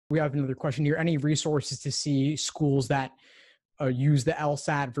We have another question here. Any resources to see schools that use the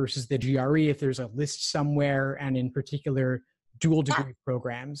LSAT versus the GRE, if there's a list somewhere, and in particular, dual degree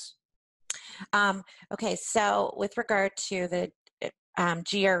programs? Okay, so with regard to the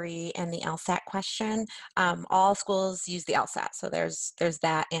GRE and the LSAT question, all schools use the LSAT, so there's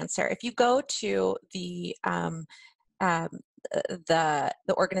that answer. If you go to the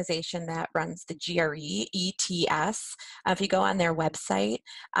organization that runs the GRE, ETS, if you go on their website,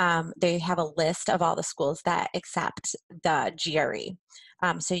 they have a list of all the schools that accept the GRE.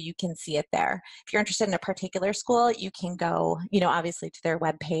 So you can see it there. If you're interested in a particular school, you can go, obviously to their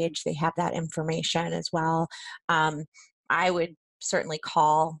webpage. They have that information as well. I would certainly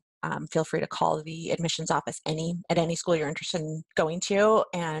feel free to call the admissions office at any school you're interested in going to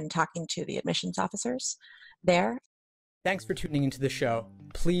and talking to the admissions officers there. Thanks for tuning into the show.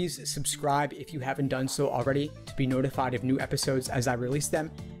 Please subscribe if you haven't done so already to be notified of new episodes as I release them,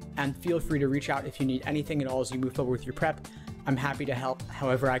 and feel free to reach out if you need anything at all as you move forward with your prep. I'm happy to help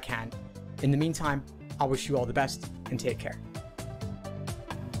however I can. In the meantime, I'll wish you all the best and take care.